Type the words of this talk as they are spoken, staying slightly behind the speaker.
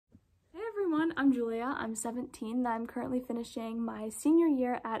everyone, I'm Julia. I'm 17 and I'm currently finishing my senior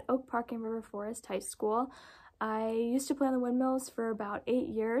year at Oak Park and River Forest High School. I used to play on the Windmills for about 8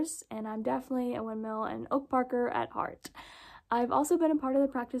 years and I'm definitely a Windmill and Oak Parker at heart. I've also been a part of the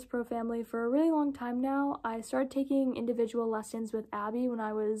Practice Pro family for a really long time now. I started taking individual lessons with Abby when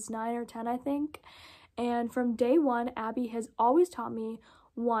I was 9 or 10, I think. And from day one, Abby has always taught me,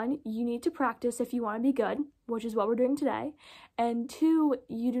 1, you need to practice if you want to be good, which is what we're doing today. And 2,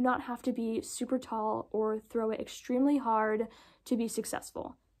 you do not have to be super tall or throw it extremely hard to be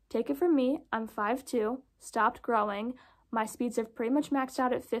successful. Take it from me, I'm 5'2", stopped growing. My speeds have pretty much maxed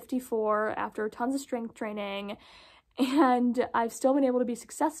out at 54 after tons of strength training. And I've still been able to be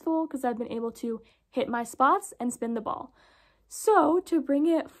successful because I've been able to hit my spots and spin the ball. So to bring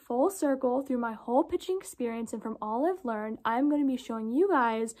it full circle through my whole pitching experience and from all I've learned, I'm going to be showing you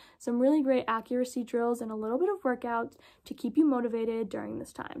guys some really great accuracy drills and a little bit of workouts to keep you motivated during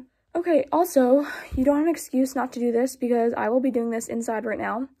this time. Okay, also, you don't have an excuse not to do this because I will be doing this inside right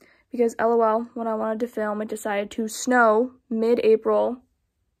now because LOL, when I wanted to film, it decided to snow mid-April.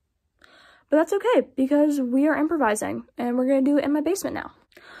 But that's okay because we are improvising and we're going to do it in my basement now.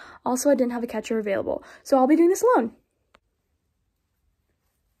 Also, I didn't have a catcher available, so I'll be doing this alone.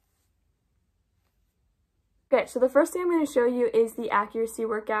 Okay, so the first thing I'm going to show you is the accuracy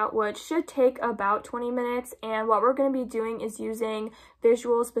workout, which should take about 20 minutes. And what we're going to be doing is using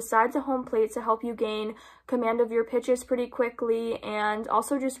visuals besides the home plate to help you gain command of your pitches pretty quickly and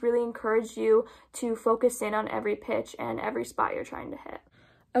also just really encourage you to focus in on every pitch and every spot you're trying to hit.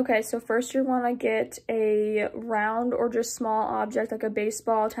 Okay, so first you want to get a round or just small object like a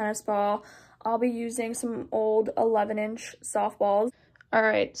baseball, tennis ball. I'll be using some old 11-inch softballs. All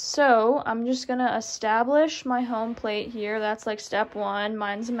right, so I'm just gonna establish my home plate here. That's like step 1.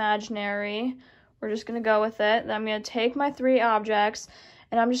 Mine's imaginary. We're just gonna go with it. Then I'm gonna take my 3 objects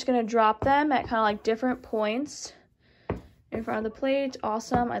and I'm just gonna drop them at kind of like different points in front of the plate.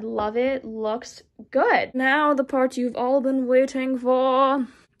 Awesome, I love it. Looks good. Now the part you've all been waiting for.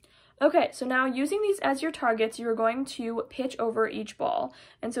 Okay, so now using these as your targets, you're going to pitch over each ball.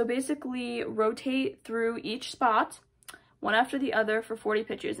 And so basically rotate through each spot, one after the other for 40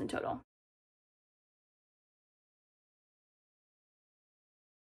 pitches in total.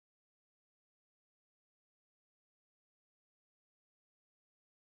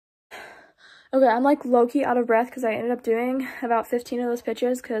 Okay, I'm like low-key out of breath because I ended up doing about 15 of those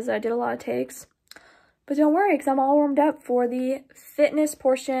pitches because I did a lot of takes. But don't worry because I'm all warmed up for the fitness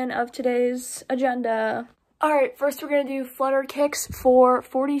portion of today's agenda. All right, first we're going to do flutter kicks for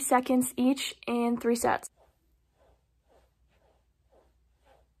 40 seconds each in 3 sets.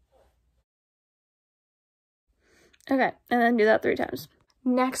 Okay, and then do that 3 times.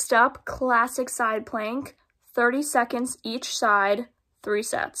 Next up, classic side plank, 30 seconds each side, 3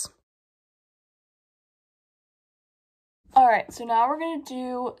 sets. All right, so now we're gonna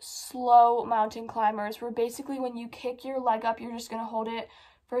do slow mountain climbers, where basically when you kick your leg up, you're just gonna hold it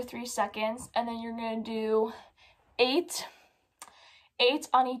for 3 seconds, and then you're gonna do 8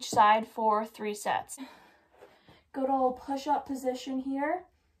 on each side for 3 sets. Go to a little push-up position here,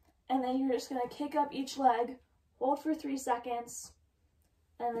 and then you're just gonna kick up each leg, hold for 3 seconds,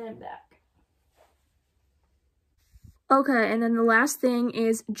 and then back. Okay, and then the last thing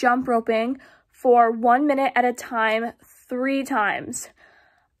is jump roping for 1 minute at a time, 3 times.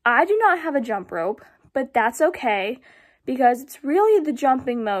 I do not have a jump rope, but that's okay because it's really the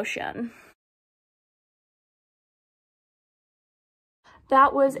jumping motion.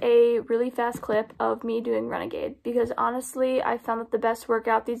 That was a really fast clip of me doing Renegade because honestly, I found that the best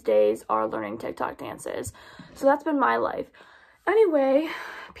workout these days are learning TikTok dances. So that's been my life. Anyway,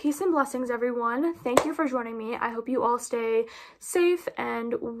 peace and blessings, everyone. Thank you for joining me. I hope you all stay safe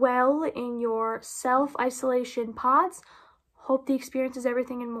and well in your self-isolation pods. Hope the experience is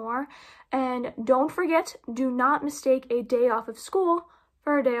everything and more. And don't forget, do not mistake a day off of school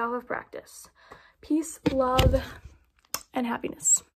for a day off of practice. Peace, love, and happiness.